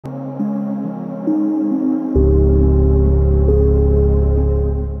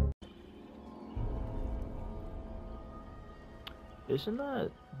Isn't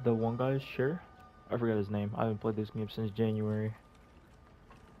that the one guy's share? I forgot his name. I haven't played this game since January.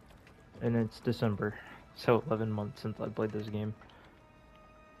 And it's December. So 11 months since I played this game.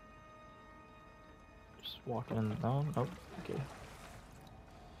 Just walking in. No, nope. Okay.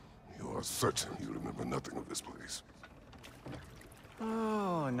 You are certain you remember nothing of this place?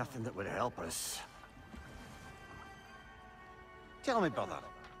 Oh, nothing that would help us. Tell me, brother,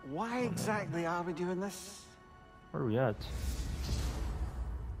 why exactly are we doing this? Where are we at?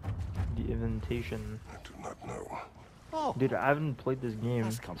 The invitation. I do not know. Oh, Dude, I haven't played this game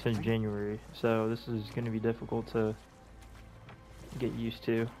that's since comforting. January, so this is going to be difficult to get used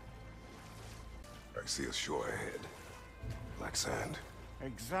to. I see a shore ahead. Black sand.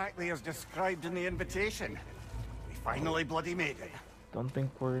 Exactly as described in the invitation. We finally bloody made it. Don't think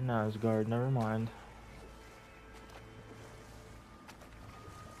we're in Asgard, never mind.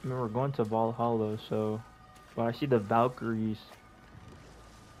 I mean, we're going to Valhalla, so... But I see the Valkyries,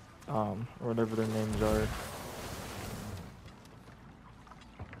 or whatever their names are.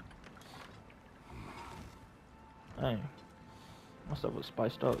 Dang. My stuff was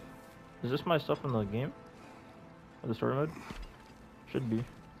spiced up. Is this my stuff in the game? Or the story mode? Should be.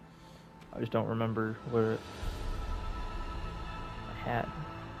 I just don't remember where I had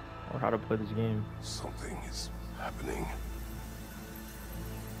or how to play this game. Something is happening.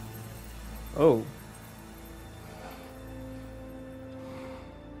 Oh.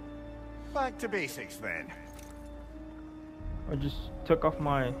 Back to basics then. I just took off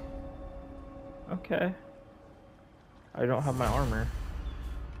my... Okay. I don't have my armor.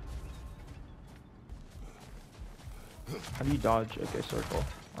 How do you dodge? Okay, circle.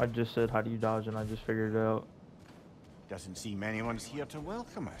 I just said how do you dodge and I just figured it out. Doesn't seem anyone's here to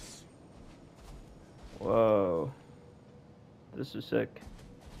welcome us. Whoa. This is sick.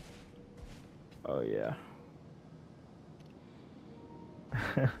 Oh yeah.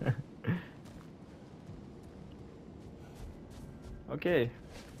 Okay.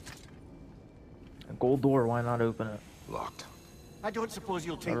 A gold door, why not open it? Locked. I don't suppose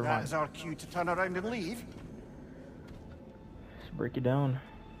you'll take Never that mind. as our cue to turn around and leave? Let's break it down.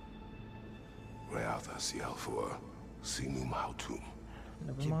 Reatha Sialfur, Sinum Hautum.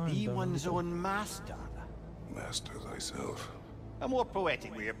 Never To mind. be don't one's need to- own master. Master thyself. A more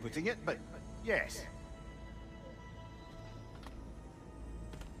poetic way of putting it, but yes.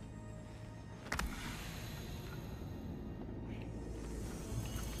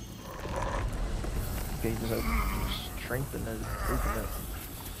 Okay, just strengthen it, open it.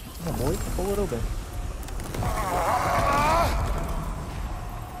 Come on, boy, pull it open.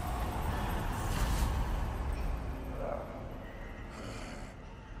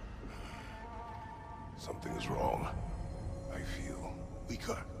 Something is wrong. I feel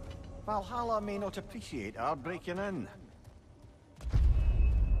weaker. Valhalla may not appreciate our breaking in.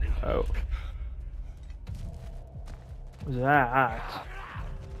 Oh. What's that?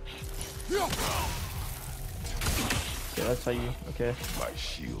 Okay, that's how you. Okay. My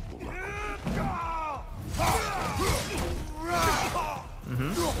shield will not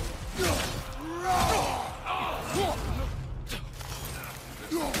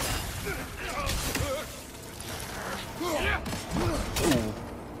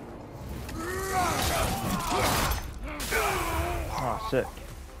Oh, sick.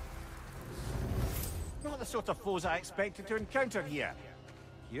 Not the sort of foes I expected to encounter here.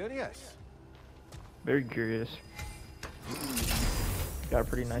 Curious. Very curious. Got a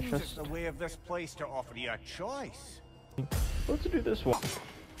pretty nice Seems it's chest. the way of this place to offer you a choice. Let's do this one.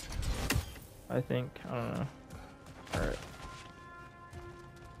 I think. I don't know. Alright.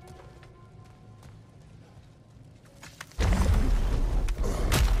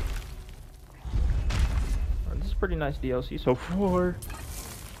 This is pretty nice DLC so far.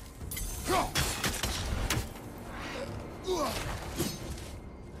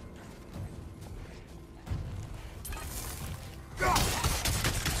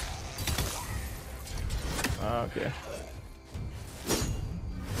 Okay.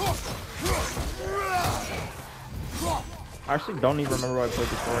 I actually don't even remember what I played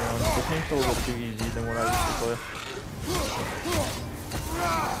the story on. This game's still a little too easy than what I used to play.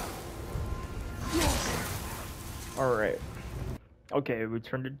 Alright. Okay,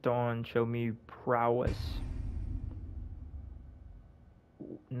 return to dawn. Show me prowess.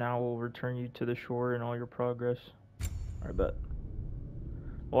 Now we'll return you to the shore and all your progress. I bet.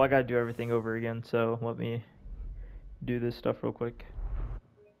 Well, I gotta do everything over again, so let me do this stuff real quick.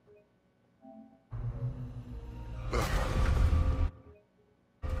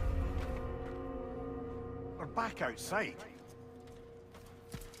 back outside.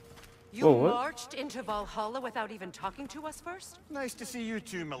 You Whoa, what? marched into Valhalla without even talking to us first? Nice to see you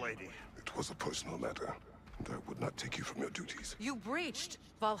too, milady. It was a personal matter, and I would not take you from your duties. You breached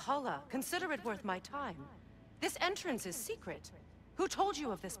Valhalla. Consider it worth my time. This entrance is secret. Who told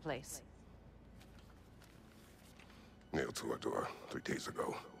you of this place? Nailed to our door 3 days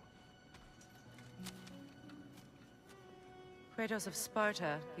ago. Kratos of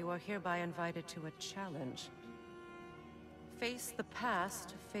Sparta, you are hereby invited to a challenge. Face the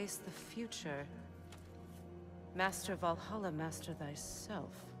past, face the future. Master Valhalla, master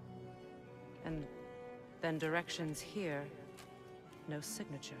thyself. And then directions here, no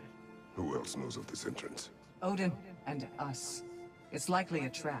signature. Who else knows of this entrance? Odin and us. It's likely a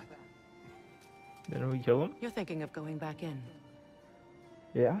trap. Then we kill him? You're thinking of going back in.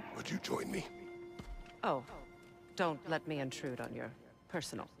 Yeah. Would you join me? Oh, don't let me intrude on your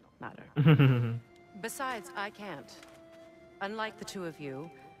personal matter. Besides, I can't. Unlike the two of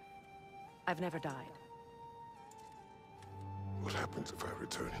you, I've never died. What happens if I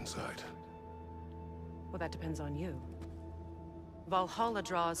return inside? Well, that depends on you. Valhalla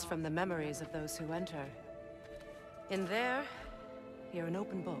draws from the memories of those who enter. In there, you're an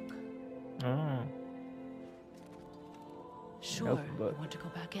open book. Oh, Sure, Open book. you want to go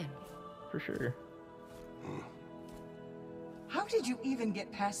back in? for sure. How did you even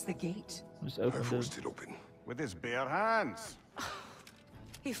get past the gate? Just I opened forced it. it open. With his bare hands.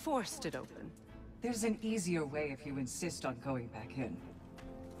 He forced it open. There's an easier way if you insist on going back in.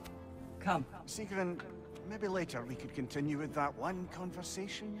 Come. Sigrun, maybe later we could continue with that one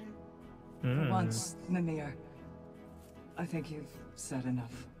conversation. For once, Mimir. I think you've said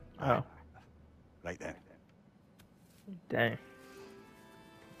enough. Oh, Right then. dang.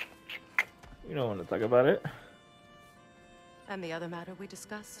 You don't want to talk about it. And the other matter we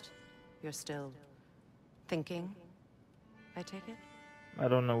discussed? You're still thinking, I take it? I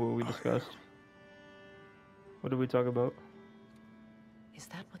don't know what we discussed. What did we talk about? Is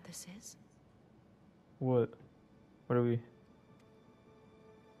that what this is? What? What are we?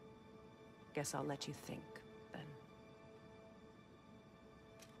 Guess I'll let you think, then.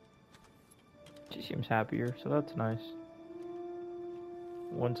 She seems happier, so that's nice.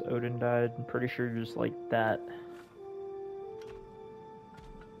 Once Odin died, I'm pretty sure just like that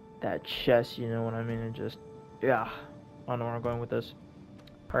chest, you know what I mean? And just, yeah. I don't know where I'm going with this.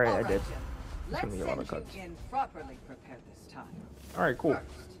 Alright, I did. Jim. It's Let's gonna be a lot send of cuts. you in properly prepared this time. Alright, cool.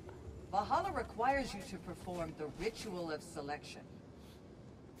 First, Valhalla requires you to perform the ritual of selection.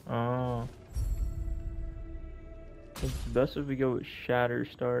 Oh. It's best if we go with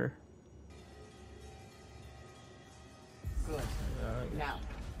Shatterstar. Good. I guess. Now,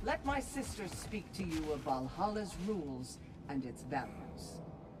 let my sister speak to you of Valhalla's rules and its values.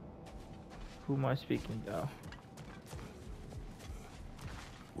 Who am I speaking to?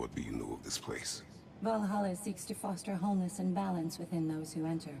 What do you know of this place? Valhalla seeks to foster wholeness and balance within those who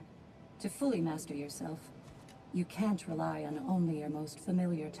enter. To fully master yourself, you can't rely on only your most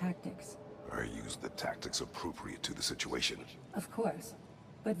familiar tactics. I use the tactics appropriate to the situation. Of course,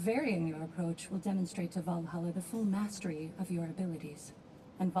 but varying your approach will demonstrate to Valhalla the full mastery of your abilities,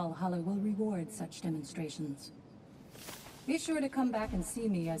 and Valhalla will reward such demonstrations. Be sure to come back and see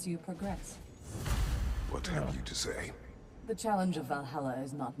me as you progress. What have you to say? The challenge of Valhalla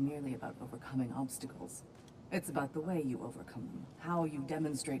is not merely about overcoming obstacles. It's about the way you overcome them, how you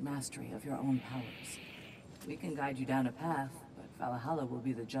demonstrate mastery of your own powers. We can guide you down a path, but Valhalla will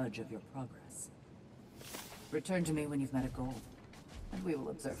be the judge of your progress. Return to me when you've met a goal, and we will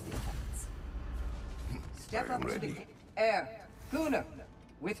observe the effects. Step I am up to the ready. gate. Air, Gunnar,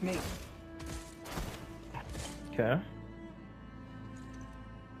 with me. Okay.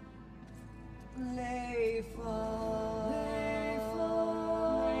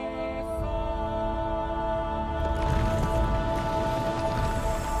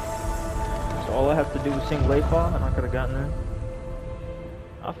 So all I have to do is sing Layfa and I could have gotten there.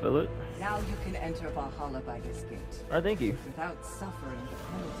 I feel it. Now you can enter Valhalla by this gate, Alright, thank you. without suffering the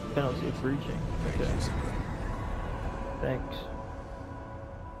penalty. Penalty of breaching. Okay. Thanks.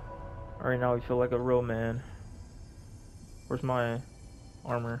 Alright, now we feel like a real man. Where's my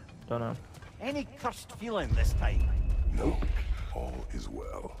armor? Don't know. Any cursed feeling this time? Nope. All is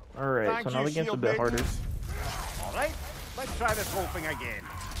well. Alright, so Thank now you, it gets a shield bit harder. maidens. All right, let's try this whole thing again.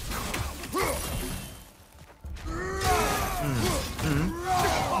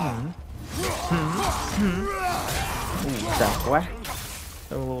 Ooh, that splash.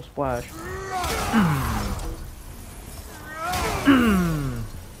 That was a little splash.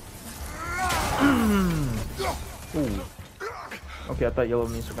 Ooh. Okay, I thought yellow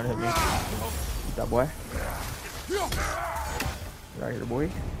means were gonna hit me. That boy. Get out here, boy.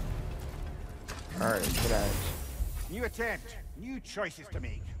 Alright, get out. New attempt, new choices to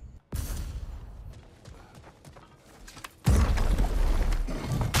make.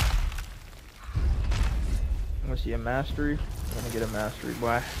 I'm gonna see a mastery. I'm gonna get a mastery,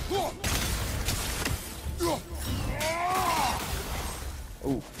 boy.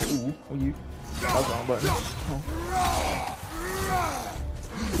 Oh, you. That was the wrong button.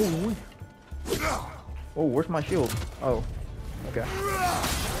 Oh. Oh, where's my shield? Oh, okay.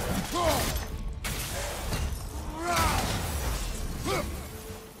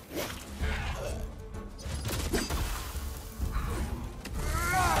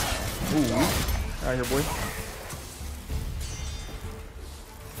 Ooh, out here, boy.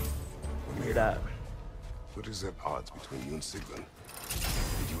 Look at that. What is at odds between you and Siglin?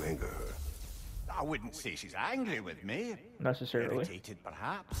 Did you anger her? I wouldn't say she's angry with me. Necessarily. Irritated,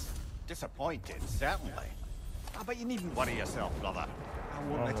 perhaps. Disappointed, certainly. But you needn't worry yourself, brother. I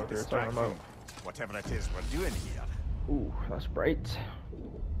won't let it distract from whatever it is we're doing here. Ooh, that's bright.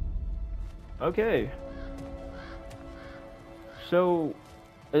 Okay. So,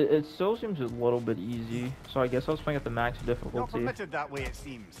 it still seems a little bit easy. So I guess I was playing at the max Not difficulty. permitted that way, it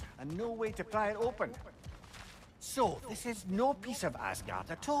seems, and no way to pry it open. So, this is no piece of Asgard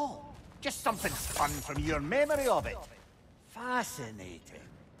at all. Just something spun from your memory of it. Fascinating.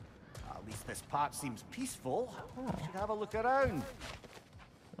 At least this part seems peaceful. Should have a look around.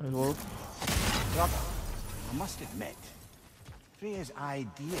 Well, Brother, I must admit, Freya's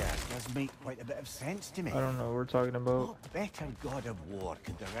idea does make quite a bit of sense to me. I don't know what we're talking about. What better god of war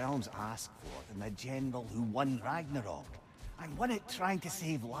could the realms ask for than the general who won Ragnarok? And won it trying to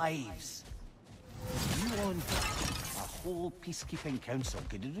save lives. You won. A whole peacekeeping council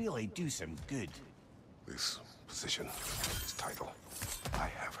could really do some good. This position, this title, I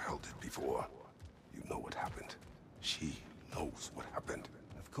have held it before. You know what happened. She knows what happened.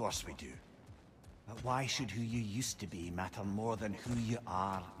 Of course we do. But why should who you used to be matter more than who you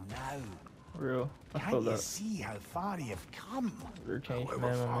are now? Real. I feel Can't you that. see how far you've come? They're changed, However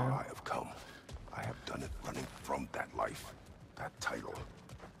man, far man. I have come, I have done it running from that life, that title,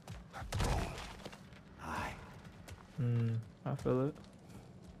 that throne. Aye. I feel it.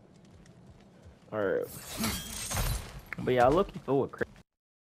 Alright. But yeah, I look feel it.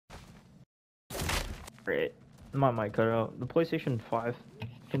 Great. My mic cut out. The PlayStation 5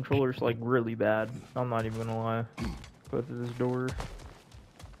 controller's like really bad. I'm not even gonna lie. Go through this door.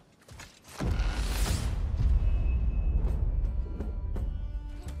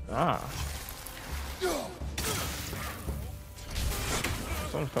 Ah.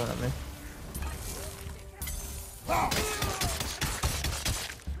 Someone's coming at me.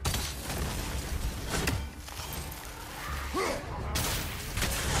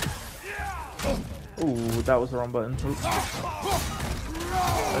 Ooh, that was the wrong button. Oops.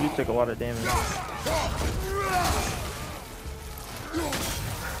 I do take a lot of damage.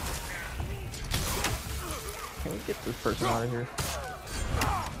 Can we get this person out of here?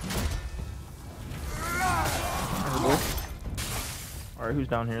 Alright, who's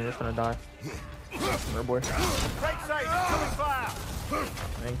down here? That's gonna die. There, boy. Right side, coming fire!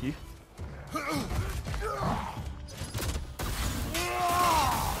 Thank you.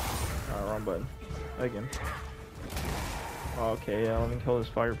 Alright, wrong button. Again. Okay, yeah, let me kill this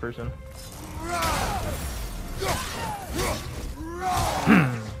fire person.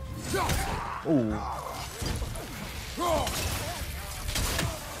 Ooh.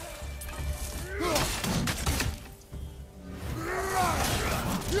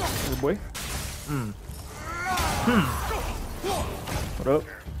 Good boy. What up?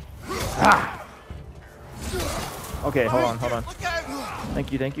 Ah. Okay, hold on, hold on.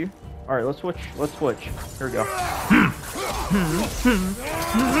 Thank you, thank you. Alright, let's switch. Let's switch. Here we go.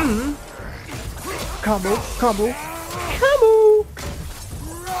 Combo, combo, combo!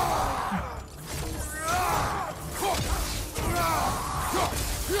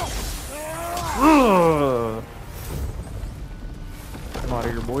 Ugh. Come out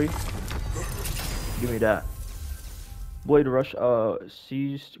of here, boy. Give me that. Blade rush,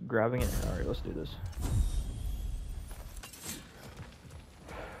 seized, grabbing it. Alright, let's do this.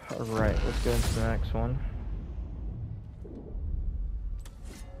 Alright, let's go into the next one.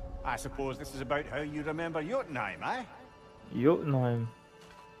 I suppose this is about how you remember Jotunheim, eh? Jotunheim.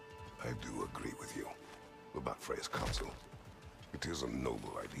 I do agree with you about Freya's council. It is a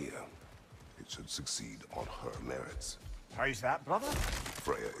noble idea. It should succeed on her merits. How's that, brother?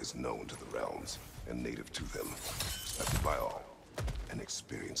 Freya is known to the realms and native to them. Respected by all. An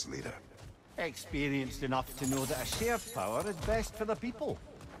experienced leader. Experienced enough to know that a shared power is best for the people.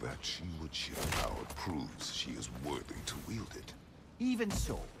 That she would share power proves she is worthy to wield it. Even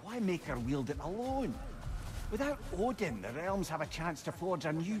so, why make her wield it alone? Without Odin, the realms have a chance to forge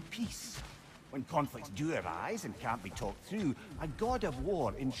a new peace. When conflicts do arise and can't be talked through, a god of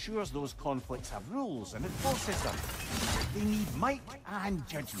war ensures those conflicts have rules and enforces them. They need might and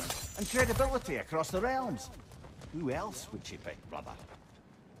judgment and credibility across the realms. Who else would she pick, brother?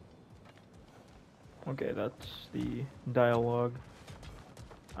 Okay, that's the dialogue.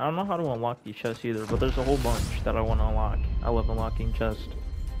 I don't know how to unlock these chests either, but there's a whole bunch that I want to unlock. I love unlocking chests.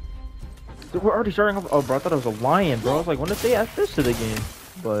 Dude, we're already starting off. Oh, bro, I thought it was a lion, bro. I was like, when did they add this to the game?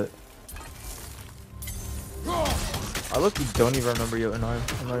 But I look-y don't even remember Jotunheim.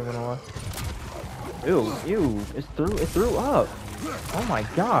 I'm not even gonna lie. Ew, ew, it threw up. Oh my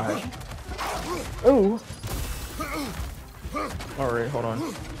gosh. Ooh. Alright, hold on.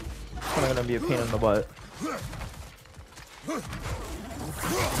 It's kinda gonna be a pain in the butt.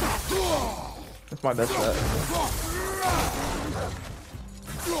 That's my best bet.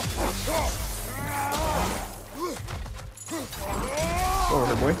 Go over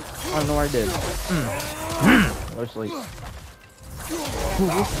here, boy. I don't know what I did. Go to sleep.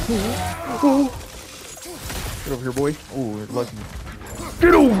 Get over here, boy. Oh, you're lucky.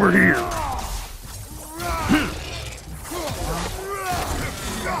 Get over here!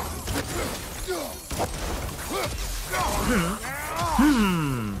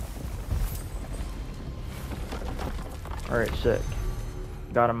 Alright, sick.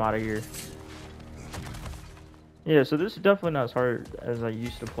 Got him out of here. Yeah, so this is definitely not as hard as I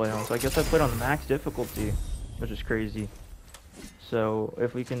used to play on. So I guess I played on the max difficulty, which is crazy. So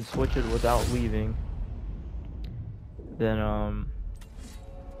if we can switch it without leaving, then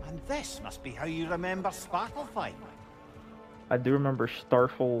And this must be how you remember Sparklefine. I do remember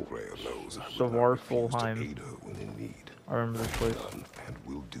Starful, Freya knows I will not refuse to Svartalfheim. aid her when in need. I remember this place. Done, and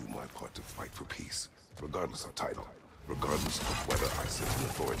will do my part to fight for peace, regardless of title, regardless of whether I sit in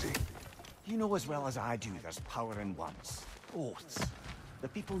authority. You know as well as I do there's power in words. Oaths. The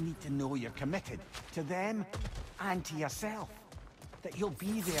people need to know you're committed to them and to yourself. That you'll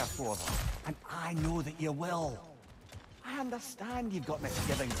be there for them. And I know that you will. I understand you've got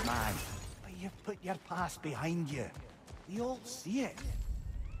misgivings, man. But you've put your past behind you. We all see it.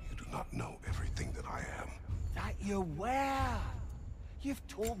 You do not know everything that I am. That you were. You've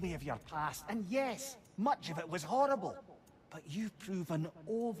told me of your past, and yes, much of it was horrible. But you've proven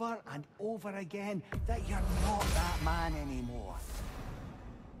over and over again that you're not that man anymore.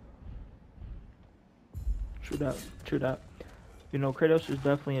 True that. True that. You know, Kratos is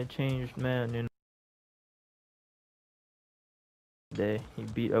definitely a changed man. You know, day he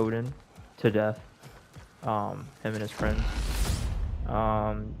beat Odin to death. Him and his friends.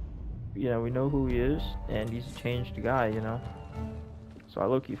 You know, we know who he is, and he's a changed guy. You know, so I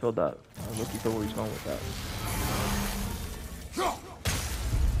low-key feel that. I low-key feel where he's going with that.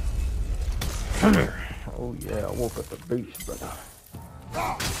 Oh yeah, I woke up the beast, brother.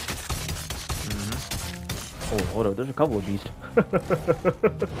 Oh, hold up, there's a couple of beasts.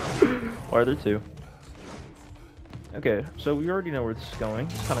 Why are there two? Okay, so we already know where this is going.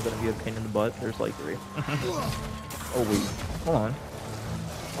 It's kind of going to be a pain in the butt. There's like three. Oh wait, hold on.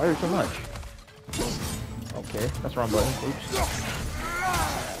 Why are there so much? Okay, that's the wrong button. Oops.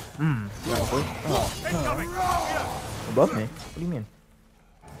 Above me? What do you mean?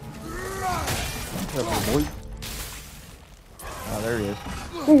 What's up, boy? Oh, there he is.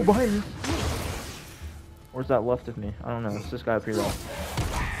 Oh, behind me! Where's that left of me? I don't know. It's this guy up here, though.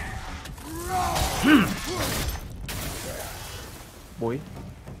 Boy.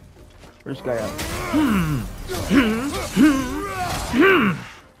 Where's this guy at?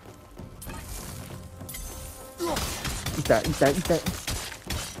 Eat that, eat that, eat that.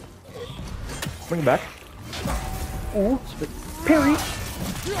 Bring him back. Ooh, spit. Parry!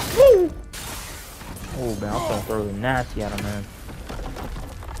 Woo! Oh, man, I'm gonna throw the nasty at him, man.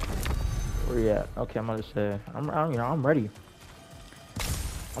 Where you at? Okay, I'm gonna say, I'm ready.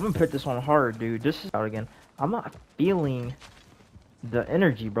 I'm gonna put this one hard, dude. This is out again. I'm not feeling the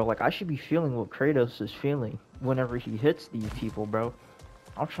energy, bro. Like, I should be feeling what Kratos is feeling whenever he hits these people, bro.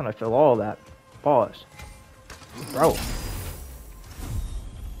 I'm trying to feel all that. Pause. Bro.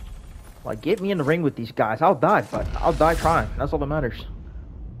 Like, get me in the ring with these guys. I'll die, but I'll die trying. That's all that matters.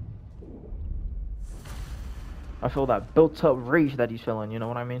 I feel that built-up rage that he's feeling, you know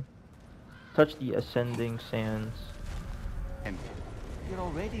what I mean? Touch the ascending sands. And you're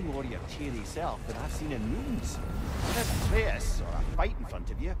already more your cheery self than I've seen in moons. Without a race or a fight in front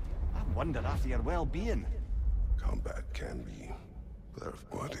of you, I wonder after your well-being. Combat can be.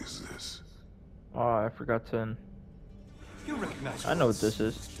 What is this? Oh, I forgot to You recognize I know what this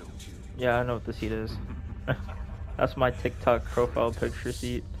is. don't you? Yeah, I know what the seat is. That's my TikTok profile picture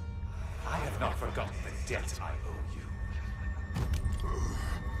seat. I have not forgotten the debt I owe you.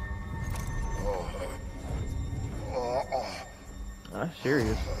 I'm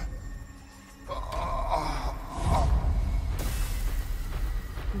serious.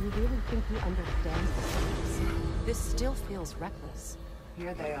 Do you really think he understands this? This still feels reckless.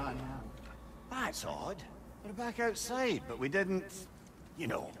 Here they are now. That's odd. We're back outside, but we didn't... You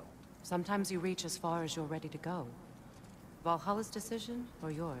know. Sometimes you reach as far as you're ready to go. Valhalla's decision,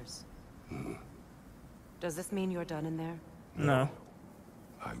 or yours? Does this mean you're done in there? No.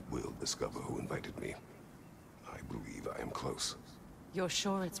 I will discover who invited me. I believe I am close. You're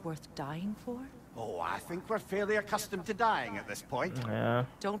sure it's worth dying for? Oh, I think we're fairly accustomed to dying at this point. Yeah.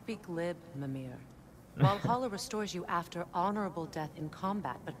 Don't be glib, Mimir. Valhalla restores you after honorable death in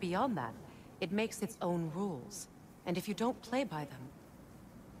combat, but beyond that, it makes its own rules. And if you don't play by them...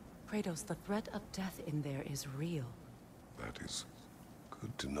 Kratos, the threat of death in there is real. That is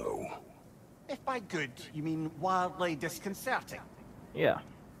good to know. If by good, you mean wildly disconcerting. Yeah.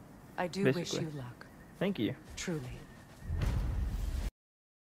 I do wish Basically. you luck. Thank you. Truly.